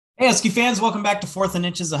Hey, Husky fans, welcome back to Fourth and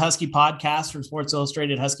Inches, a Husky podcast from Sports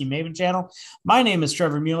Illustrated Husky Maven channel. My name is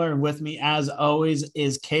Trevor Mueller, and with me, as always,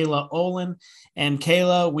 is Kayla Olin. And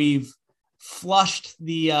Kayla, we've flushed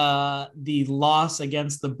the loss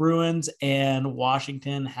against the Bruins, and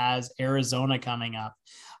Washington has Arizona coming up.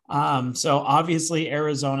 So obviously,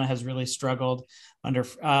 Arizona has really struggled under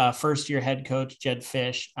first-year head coach Jedd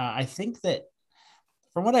Fisch. I think that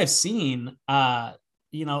from what I've seen,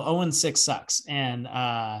 0-6 sucks, and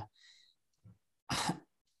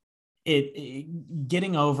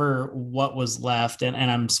getting over what was left, and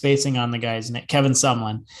I'm spacing on the guy's name, Kevin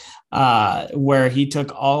Sumlin, where he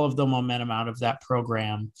took all of the momentum out of that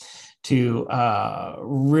program to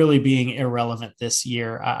really being irrelevant this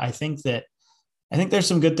year. I think there's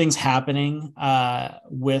some good things happening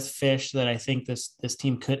with Fisch that I think this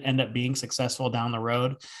team could end up being successful down the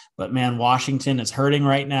road. But man, Washington is hurting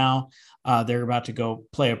right now. They're about to go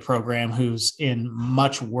play a program who's in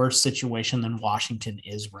much worse situation than Washington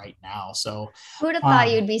is right now. So who would have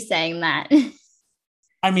thought you'd be saying that?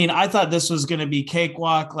 I mean, I thought this was going to be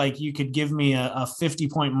cakewalk. Like you could give me a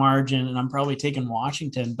 50-point margin and I'm probably taking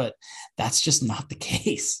Washington, but that's just not the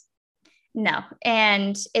case. No.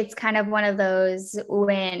 And it's kind of one of those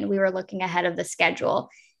when we were looking ahead of the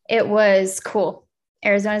schedule, it was cool.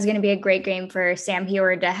 Arizona is going to be a great game for Sam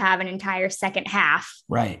Heward to have an entire second half.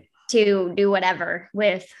 Right. To do whatever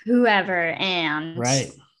with whoever. And right.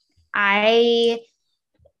 I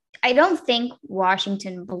don't think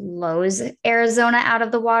Washington blows Arizona out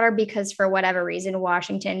of the water because for whatever reason,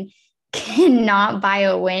 Washington cannot buy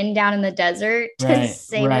a win down in the desert to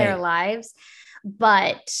save their lives.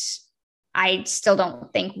 But I still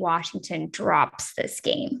don't think Washington drops this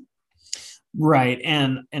game. Right.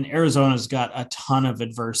 And Arizona's got a ton of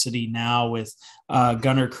adversity now with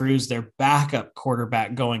Gunnar Cruz, their backup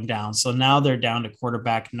quarterback, going down. So now they're down to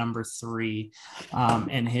quarterback number 3.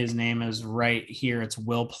 And his name is right here. It's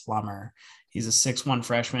Will Plummer. He's a 6'1"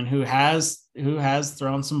 freshman who has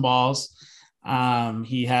thrown some balls.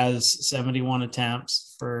 He has 71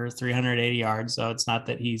 attempts for 380 yards. So it's not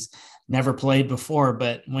that he's never played before,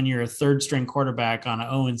 but when you're a third string quarterback on an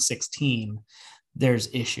 0-6 team,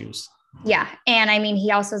 there's issues. Yeah. And I mean,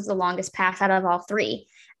 he also has the longest pass out of all 3,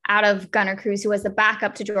 out of Gunnar Cruz, who was the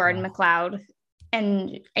backup to Jordan McLeod,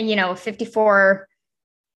 and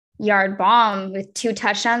 54-yard bomb with 2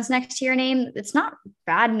 touchdowns next to your name. It's not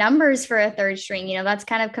bad numbers for a third string. That's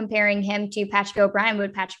kind of comparing him to Patrick O'Brien.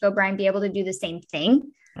 Would Patrick O'Brien be able to do the same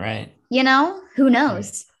thing? Right. Who knows?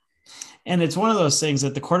 Right. And it's one of those things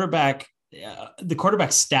that the quarterback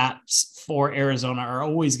stats for Arizona are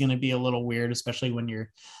always going to be a little weird, especially when you're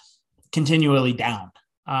continually down.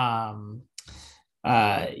 Jordan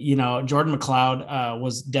McLeod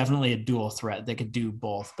was definitely a dual threat. They could do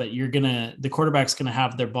both, but the quarterback's going to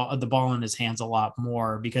have the ball in his hands a lot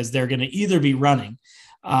more because they're going to either be running,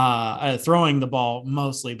 throwing the ball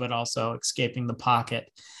mostly, but also escaping the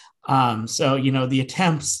pocket. So the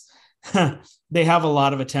attempts, they have a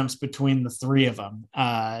lot of attempts between the 3 of them,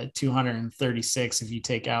 236 if you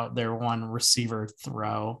take out their one receiver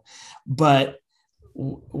throw. But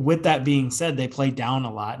with that being said, they play down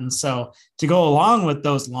a lot. And so to go along with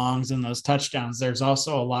those longs and those touchdowns, there's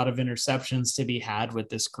also a lot of interceptions to be had with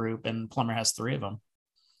this group. And Plummer has 3 of them.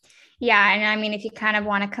 Yeah. And I mean, if you kind of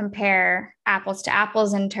want to compare apples to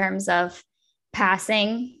apples in terms of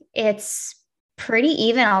passing, it's pretty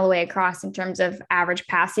even all the way across in terms of average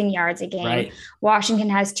passing yards a game. Right. Washington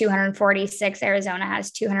has 246. Arizona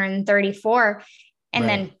has 234. And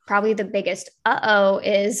then probably the biggest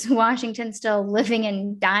is Washington still living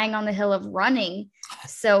and dying on the hill of running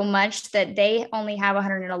so much that they only have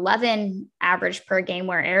 111 average per game,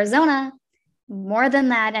 where Arizona more than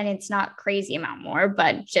that. And it's not crazy amount more,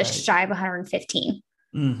 but just shy of 115.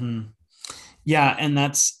 Mm-hmm. Yeah. And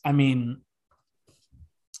that's, I mean,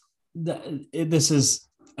 the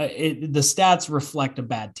stats reflect a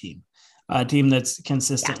bad team, a team that's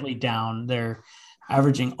consistently down. They're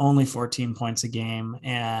averaging only 14 points a game,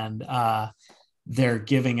 and they're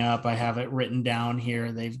giving up. I have it written down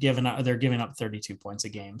here. They're giving up 32 points a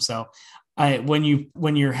game. So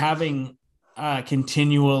when you're having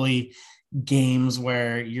continually games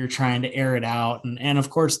where you're trying to air it out, and of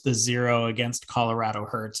course the 0 against Colorado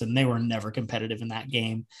hurts, and they were never competitive in that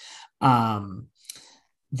game.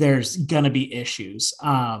 There's going to be issues.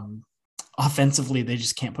 Offensively, they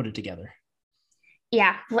just can't put it together.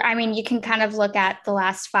 Yeah. I mean, you can kind of look at the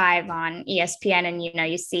last 5 on ESPN and,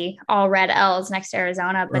 you see all red L's next to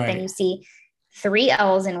Arizona, but then you see 3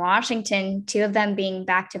 L's in Washington, 2 of them being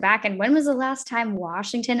back-to-back. And when was the last time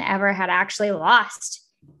Washington ever had actually lost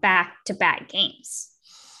back-to-back games?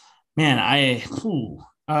 Man,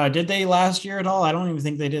 Did they last year at all? I don't even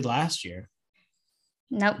think they did last year.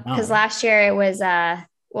 Nope. Because No. last year it was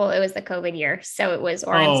it was the COVID year. So it was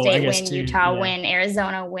Oregon Oh, I State guess win, too. Utah Yeah. win,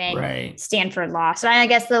 Arizona win, Right. Stanford lost. So I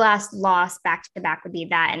guess the last loss back to back would be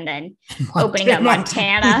that, and then opening up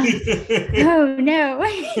Montana. Montana. Oh no.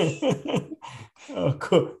 Oh,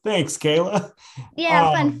 cool. Thanks, Kayla.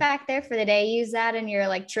 Yeah, fun fact there for the day. Use that in your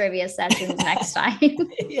like trivia sessions next time.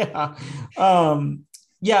 Yeah.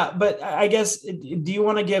 Yeah, but I guess, do you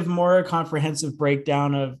want to give more comprehensive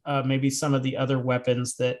breakdown of maybe some of the other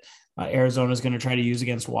weapons that Arizona is going to try to use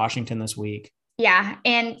against Washington this week? Yeah,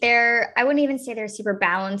 and I wouldn't even say they're super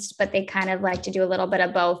balanced, but they kind of like to do a little bit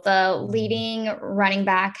of both. The leading running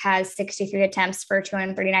back has 63 attempts for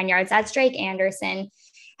 239 yards. That's Drake Anderson.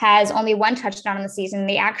 Has only one touchdown in the season.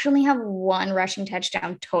 They actually have one rushing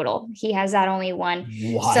touchdown total. He has that only one.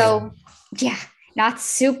 Wild. So, yeah, not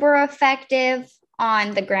super effective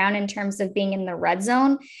on the ground in terms of being in the red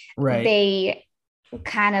zone. Right. They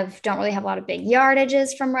kind of don't really have a lot of big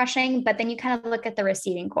yardages from rushing, but then you kind of look at the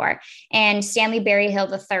receiving core and Stanley Berryhill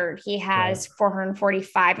the third, he has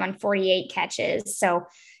 445 on 48 catches. So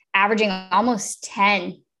averaging almost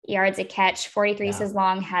 10 yards a catch, 43 is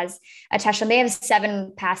long, has a touchdown. They have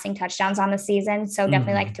 7 passing touchdowns on the season. So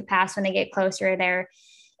definitely like to pass when they get closer there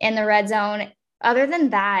in the red zone. Other than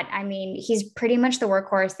that, I mean, he's pretty much the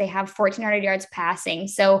workhorse. They have 1,400 yards passing.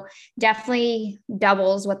 So definitely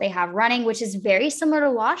doubles what they have running, which is very similar to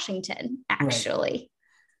Washington, actually. Right.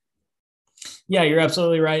 Yeah, you're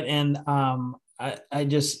absolutely right. And I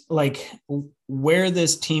just like where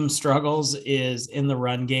this team struggles is in the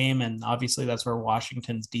run game. And obviously that's where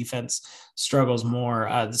Washington's defense struggles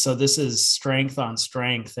more. So this is strength on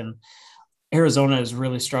strength. And Arizona has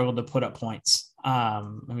really struggled to put up points. I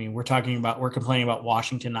mean, we're complaining about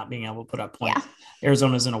Washington not being able to put up points. Yeah.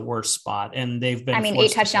 Arizona's in a worse spot, and they've been,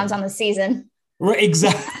 8 touchdowns on the season. Right.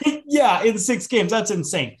 Exactly. Yeah. In 6 games. That's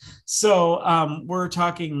insane. So we're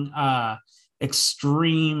talking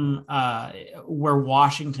extreme where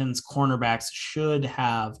Washington's cornerbacks should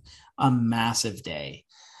have a massive day.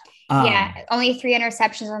 Only 3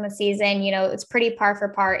 interceptions on the season. You know, it's pretty par for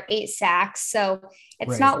par, 8 sacks. So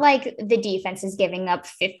it's not like the defense is giving up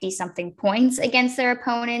 50 something points against their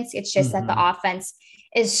opponents. It's just that the offense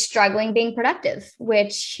is struggling being productive,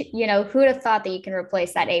 which, you know, who would have thought that you can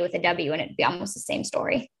replace that A with a W and it'd be almost the same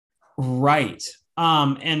story. Right.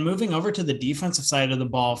 And moving over to the defensive side of the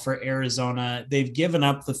ball for Arizona, they've given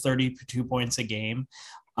up the 32 points a game.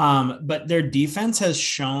 But their defense has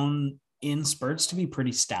shown in spurts to be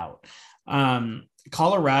pretty stout.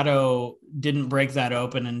 Colorado didn't break that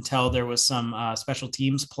open until there was some special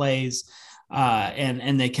teams plays,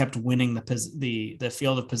 and they kept winning the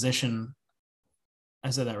field of position.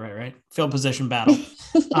 I said that right? Field position battle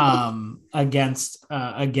against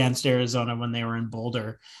Arizona when they were in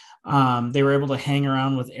Boulder. They were able to hang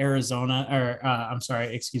around with Arizona,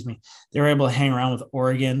 they were able to hang around with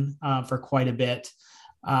Oregon for quite a bit.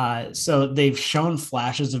 So they've shown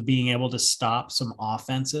flashes of being able to stop some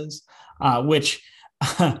offenses, which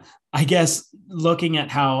I guess looking at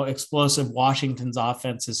how explosive Washington's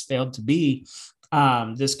offense has failed to be,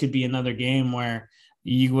 this could be another game where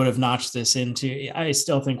you would have notched this into. I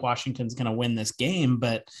still think Washington's going to win this game,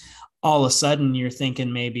 but all of a sudden you're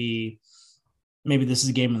thinking maybe this is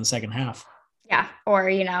a game in the second half. Yeah. Or,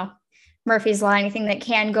 you know, Murphy's Law, anything that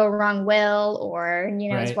can go wrong will, or, you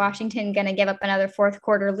know, is Washington going to give up another fourth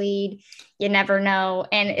quarter lead? You never know.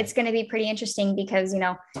 And it's going to be pretty interesting because, you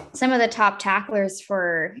know, some of the top tacklers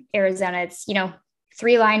for Arizona, it's, you know,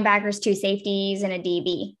 3 linebackers, 2 safeties, and a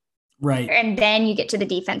DB. Right. And then you get to the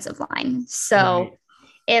defensive line. So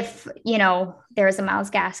if, you know, there's a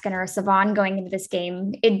Myles Gaskin or a Savon going into this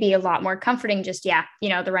game, it'd be a lot more comforting. Just, you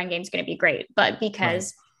know, the run game's going to be great. But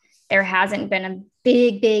because there hasn't been a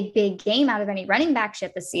big game out of any running back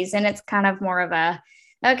ship this season, it's kind of more of a,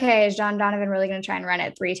 okay, is John Donovan really going to try and run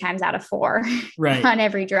it 3 times out of 4 on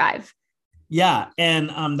every drive? Yeah.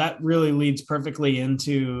 And that really leads perfectly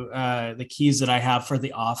into the keys that I have for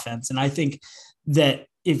the offense. And I think that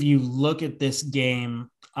if you look at this game,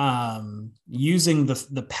 using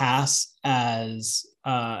the pass as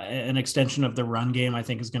an extension of the run game, I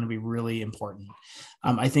think is going to be really important.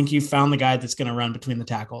 I think you found the guy that's going to run between the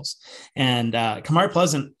tackles, and Kamari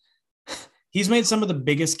Pleasant, he's made some of the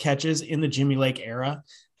biggest catches in the Jimmy Lake era.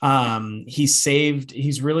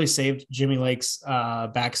 He's really saved Jimmy Lake's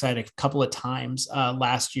backside a couple of times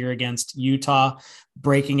last year against Utah,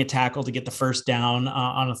 breaking a tackle to get the first down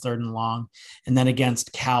on a 3rd and long, and then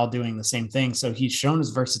against Cal doing the same thing. So he's shown his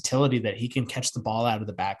versatility that he can catch the ball out of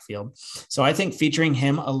the backfield. So I think featuring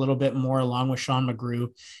him a little bit more along with Sean McGrew,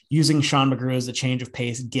 using Sean McGrew as a change of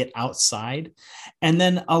pace, get outside, and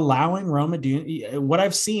then allowing Rome Odunze. What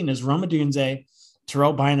I've seen is Rome Odunze,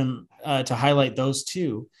 Terrell Bynum, to highlight those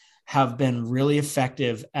two, have been really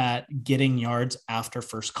effective at getting yards after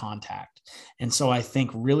first contact. And so I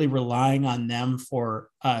think really relying on them for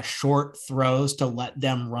short throws to let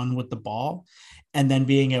them run with the ball, and then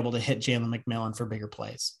being able to hit Jalen McMillan for bigger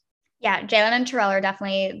plays. Yeah, Jalen and Terrell are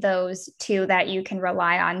definitely those two that you can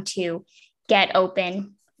rely on to get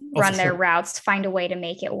open, run their routes, find a way to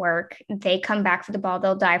make it work. They come back for the ball.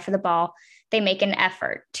 They'll die for the ball. They make an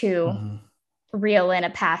effort to reel in a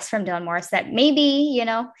pass from Dylan Morris that maybe,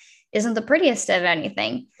 isn't the prettiest of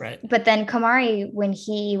anything. Right. But then Kamari, when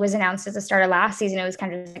he was announced as a starter last season, it was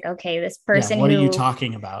kind of like, okay, this person what are you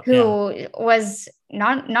talking about? Who was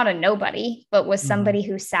not a nobody, but was somebody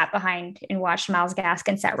who sat behind and watched Myles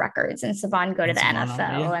Gaskin set records and Savon go to the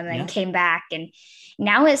NFL and then came back. And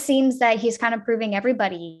now it seems that he's kind of proving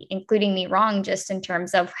everybody, including me, wrong, just in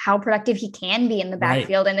terms of how productive he can be in the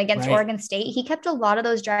backfield. And against Oregon State, he kept a lot of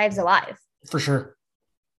those drives alive. For sure.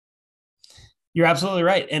 You're absolutely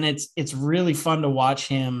right. And it's really fun to watch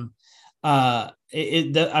him. This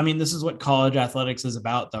is what college athletics is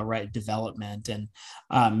about, though, right? Development and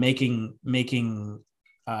making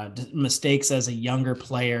mistakes as a younger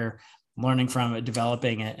player, learning from it,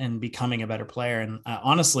 developing it, and becoming a better player. And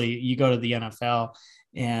honestly, you go to the NFL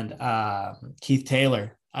and Keith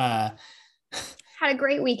Taylor had a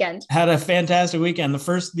great weekend. Had a fantastic weekend. The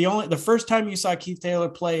first time you saw Keith Taylor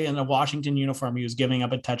play in a Washington uniform, he was giving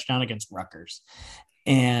up a touchdown against Rutgers.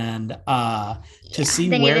 And to see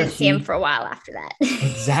then where you didn't see him for a while after that.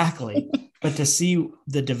 Exactly. But to see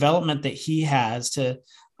the development that he has to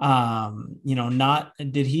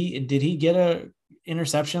did he get a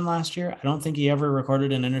interception last year? I don't think he ever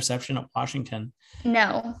recorded an interception at Washington.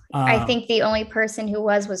 No. I think the only person who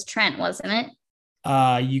was Trent, wasn't it?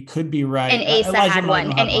 You could be right. And Asa had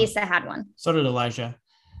one. Asa had one. So did Elijah.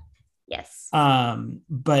 Yes.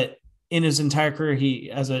 But in his entire career,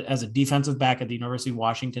 he as a defensive back at the University of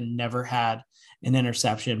Washington never had an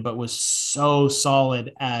interception, but was so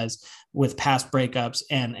solid as with pass breakups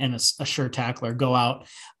and a sure tackler, go out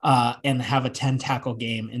and have a 10 tackle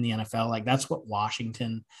game in the NFL. Like that's what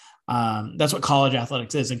Washington, that's what college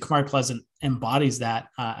athletics is. And Kamari Pleasant embodies that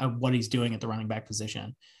what he's doing at the running back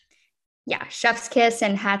position. Yeah, chef's kiss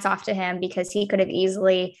and hats off to him, because he could have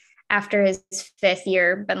easily, after his 5th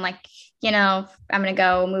year, been like, I'm going to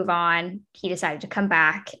go move on. He decided to come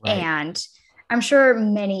back. Right. And I'm sure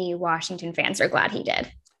many Washington fans are glad he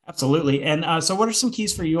did. Absolutely. And so what are some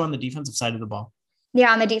keys for you on the defensive side of the ball?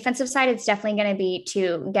 Yeah, on the defensive side, it's definitely going to be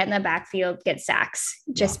to get in the backfield, get sacks,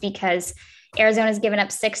 just because Arizona's given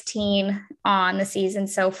up 16 on the season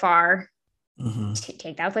so far.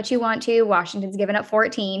 Take that what you want to. Washington's given up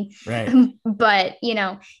 14. Right. But,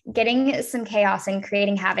 getting some chaos and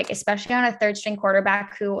creating havoc, especially on a 3rd-string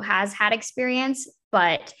quarterback who has had experience,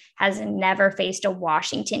 but has never faced a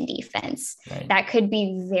Washington defense. Right. That could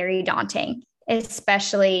be very daunting,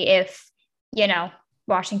 especially if,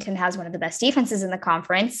 Washington has one of the best defenses in the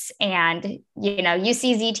conference, and you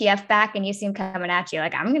see ZTF back and you see him coming at you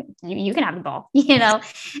like, you can have the ball,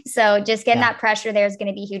 so just getting that pressure there is going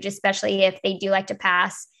to be huge, especially if they do like to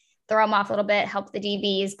pass, throw them off a little bit, help the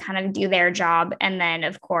DBs kind of do their job. And then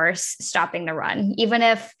of course, stopping the run, even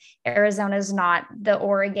if Arizona's not the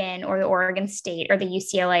Oregon or the Oregon State or the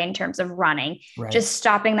UCLA in terms of running, just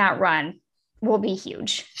stopping that run will be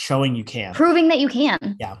huge. Showing you can. Proving that you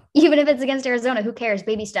can. Yeah. Even if it's against Arizona, who cares?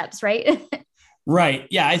 Baby steps, right? Right.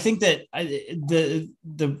 Yeah. I think that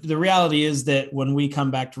the reality is that when we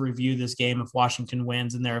come back to review this game, if Washington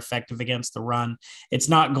wins and they're effective against the run, it's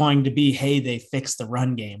not going to be, hey, they fixed the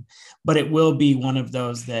run game, but it will be one of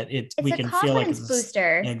those that we can feel like it's a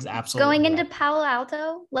booster. Absolutely. Going into Palo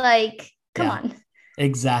Alto, come on.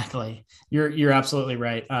 Exactly. You're absolutely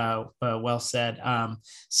right. Well said.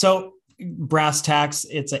 So brass tacks,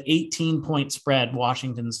 it's an 18-point spread,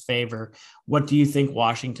 Washington's favor. What do you think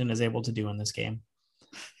Washington is able to do in this game?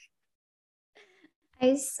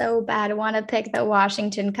 I so bad want to pick that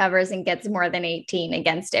Washington covers and gets more than 18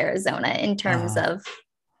 against Arizona in terms of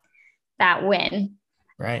that win.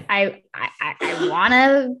 Right. I want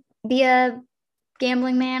to be a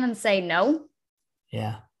gambling man and say no.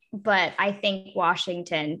 Yeah. But I think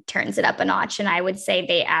Washington turns it up a notch, and I would say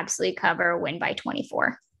they absolutely cover, win by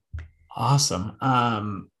 24. Awesome.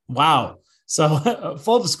 Wow. So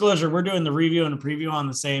full disclosure, we're doing the review and a preview on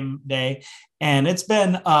the same day. And it's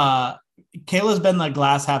been Kayla's been the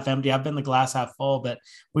glass half empty. I've been the glass half full, but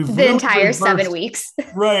we've The really entire reversed, 7 weeks.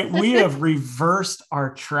 right. We have reversed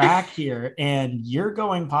our track here, and you're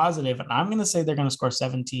going positive, and I'm gonna say they're gonna score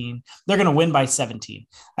 17. They're gonna win by 17.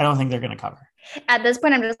 I don't think they're gonna cover. At this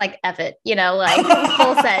point, I'm just like, F it, like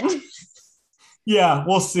full send. Yeah,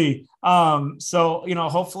 we'll see. So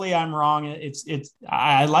hopefully I'm wrong.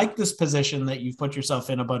 I like this position that you've put yourself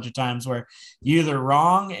in a bunch of times where you're either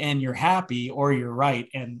wrong and you're happy, or you're right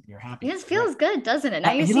and you're happy. This feels good, doesn't it?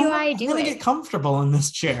 Now you You see know why what? I I'm do gonna it. get comfortable in this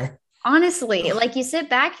chair. Honestly, like you sit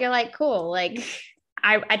back, you're like, cool. Like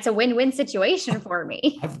it's a win-win situation for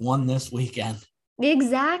me. I've won this weekend.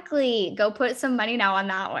 Exactly. Go put some money now on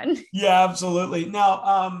that one. Yeah, absolutely.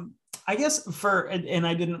 Now, I guess and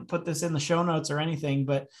I didn't put this in the show notes or anything,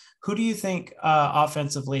 but who do you think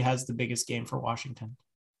offensively has the biggest game for Washington?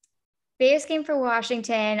 Biggest game for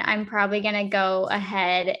Washington, I'm probably going to go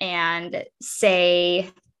ahead and say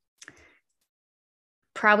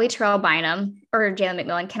probably Terrell Bynum or Jalen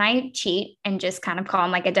McMillan. Can I cheat and just kind of call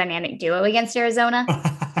him like a dynamic duo against Arizona?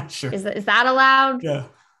 Sure. Is that allowed? Yeah.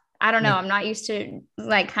 I don't know. I'm not used to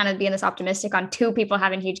like kind of being this optimistic on two people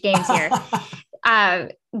having huge games here.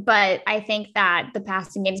 But I think that the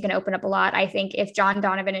passing game is going to open up a lot. I think if John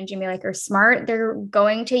Donovan and Jimmy Lake are smart, they're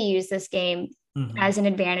going to use this game as an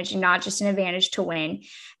advantage, and not just an advantage to win,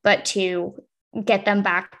 but to get them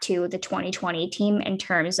back to the 2020 team in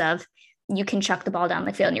terms of you can chuck the ball down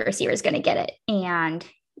the field and your receiver is going to get it. And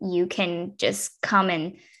you can just come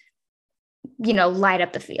and, light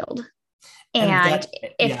up the field. And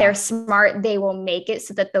if they're smart, they will make it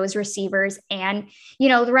so that those receivers and,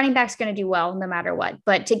 the running back's going to do well no matter what.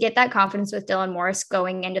 But to get that confidence with Dylan Morris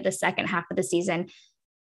going into the second half of the season,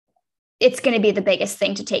 it's going to be the biggest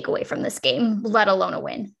thing to take away from this game, let alone a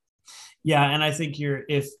win. Yeah. And I think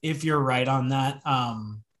if you're right on that,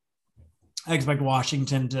 I expect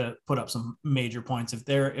Washington to put up some major points. If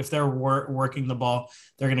they're working the ball,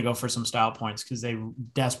 they're going to go for some style points because they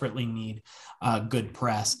desperately need good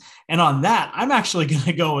press. And on that, I'm actually going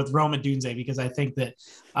to go with Rome Odunze because I think that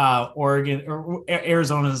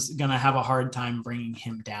Arizona is going to have a hard time bringing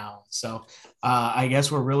him down. So I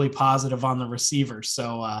guess we're really positive on the receivers.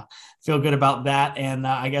 So feel good about that. And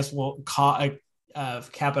I guess we'll cap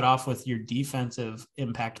it off with your defensive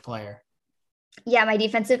impact player. Yeah, my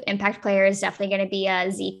defensive impact player is definitely going to be a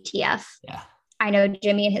ZTF. Yeah. I know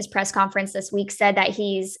Jimmy in his press conference this week said that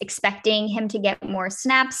he's expecting him to get more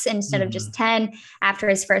snaps instead of just 10 after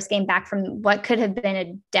his first game back from what could have been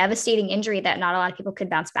a devastating injury that not a lot of people could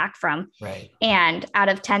bounce back from. Right. And out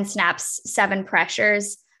of 10 snaps, 7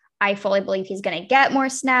 pressures, I fully believe he's going to get more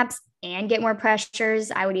snaps and get more pressures.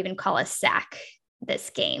 I would even call a sack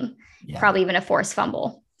this game, probably even a forced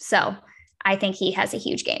fumble. So I think he has a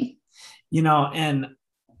huge game. And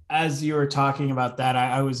as you were talking about that,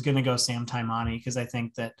 I was going to go Sam Taimani because I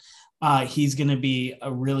think that he's going to be a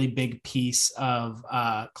really big piece of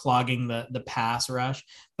clogging the pass rush.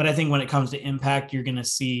 But I think when it comes to impact, you're going to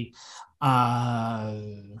see,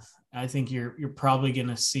 I think you're probably going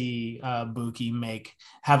to see Buki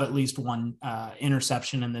have at least one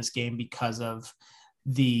interception in this game because of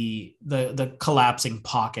the collapsing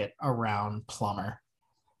pocket around Plummer.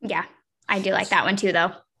 Yeah, I do like that one too,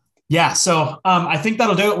 though. Yeah, so I think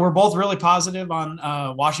that'll do it. We're both really positive on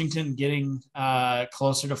Washington getting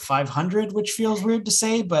closer to 500, which feels weird to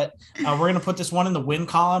say, but we're going to put this one in the win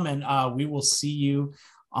column, and we will see you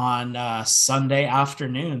on Sunday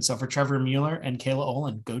afternoon. So for Trevor Mueller and Kayla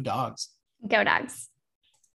Olin, go Dogs. Go Dogs.